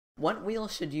What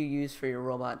wheels should you use for your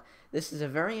robot? This is a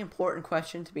very important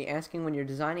question to be asking when you're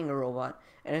designing a robot,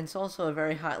 and it's also a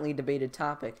very hotly debated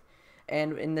topic.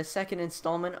 And in the second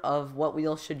installment of what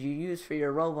wheels should you use for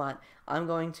your robot, I'm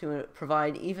going to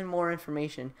provide even more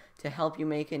information to help you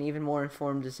make an even more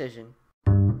informed decision.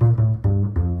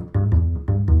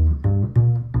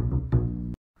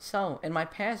 So, in my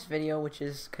past video, which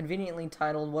is conveniently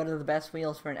titled What are the best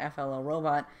wheels for an FLL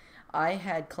robot, I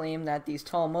had claimed that these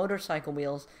tall motorcycle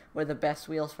wheels were the best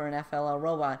wheels for an FLL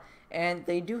robot, and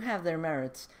they do have their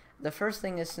merits. The first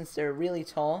thing is, since they're really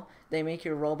tall, they make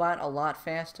your robot a lot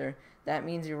faster. That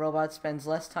means your robot spends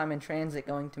less time in transit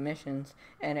going to missions,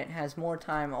 and it has more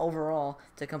time overall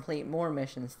to complete more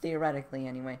missions, theoretically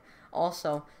anyway.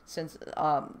 Also, since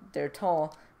they're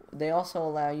tall, they also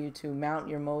allow you to mount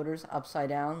your motors upside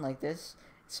down like this,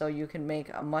 so you can make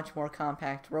a much more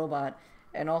compact robot.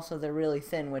 And also they're really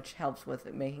thin, which helps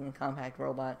with making a compact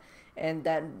robot. And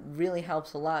that really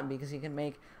helps a lot because you can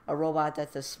make a robot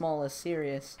that's as small as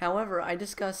Sirius. However, I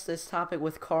discussed this topic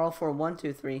with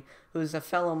Carl4123, who's a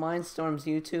fellow Mindstorms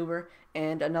YouTuber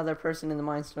and another person in the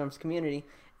Mindstorms community,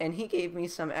 and he gave me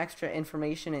some extra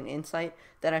information and insight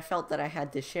that I felt that I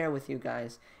had to share with you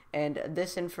guys. And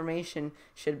this information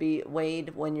should be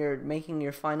weighed when you're making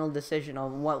your final decision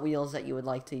on what wheels that you would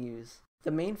like to use. The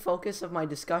main focus of my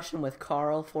discussion with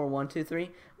Carl4123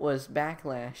 was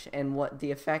backlash and what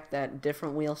the effect that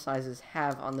different wheel sizes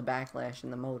have on the backlash in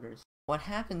the motors. What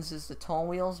happens is the tall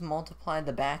wheels multiply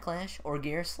the backlash or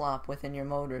gear slop within your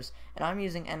motors, and I'm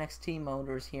using NXT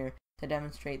motors here to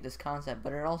demonstrate this concept,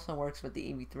 but it also works with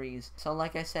the EV3s. So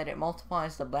like I said, it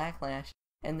multiplies the backlash,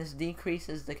 and this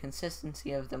decreases the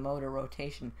consistency of the motor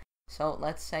rotation. So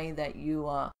let's say that you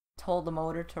told the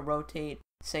motor to rotate,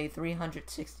 say,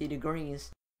 360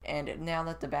 degrees, and now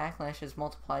that the backlash is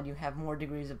multiplied, you have more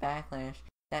degrees of backlash.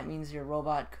 That means your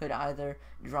robot could either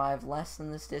drive less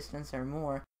than this distance or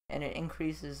more, and it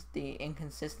increases the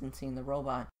inconsistency in the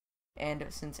robot. And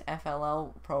since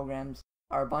FLL programs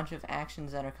are a bunch of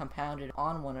actions that are compounded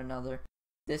on one another,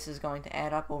 this is going to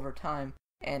add up over time,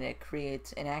 and it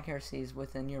creates inaccuracies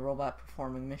within your robot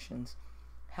performing missions.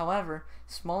 However,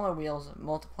 smaller wheels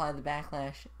multiply the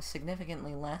backlash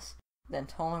significantly less than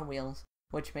taller wheels,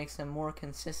 which makes them more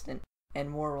consistent and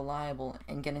more reliable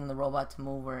in getting the robot to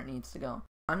move where it needs to go.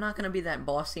 I'm not going to be that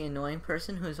bossy, annoying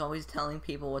person who's always telling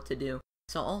people what to do,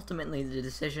 so ultimately the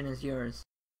decision is yours.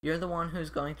 You're the one who's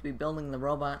going to be building the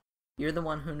robot, you're the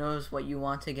one who knows what you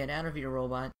want to get out of your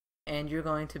robot, and you're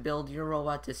going to build your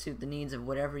robot to suit the needs of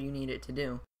whatever you need it to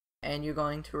do. And you're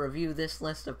going to review this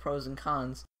list of pros and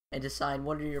cons and decide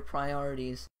what are your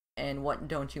priorities and what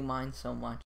don't you mind so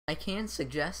much. I can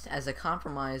suggest as a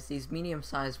compromise these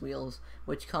medium-sized wheels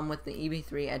which come with the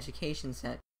EV3 education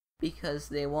set, because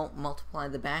they won't multiply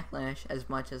the backlash as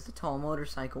much as the tall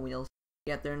motorcycle wheels,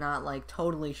 yet they're not like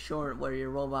totally short where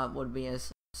your robot would be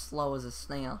as slow as a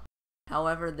snail.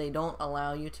 However, they don't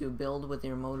allow you to build with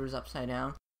your motors upside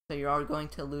down, so you are going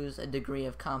to lose a degree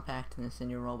of compactness in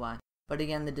your robot. But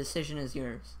again, the decision is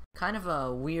yours. Kind of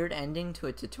a weird ending to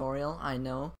a tutorial, I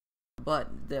know,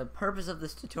 but the purpose of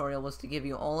this tutorial was to give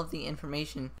you all of the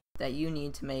information that you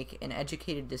need to make an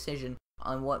educated decision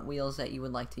on what wheels that you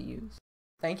would like to use.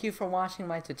 Thank you for watching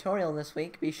my tutorial this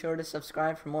week. Be sure to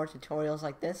subscribe for more tutorials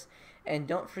like this, and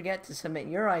don't forget to submit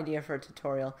your idea for a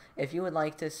tutorial if you would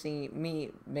like to see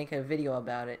me make a video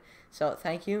about it. So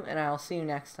thank you, and I'll see you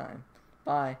next time.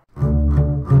 Bye.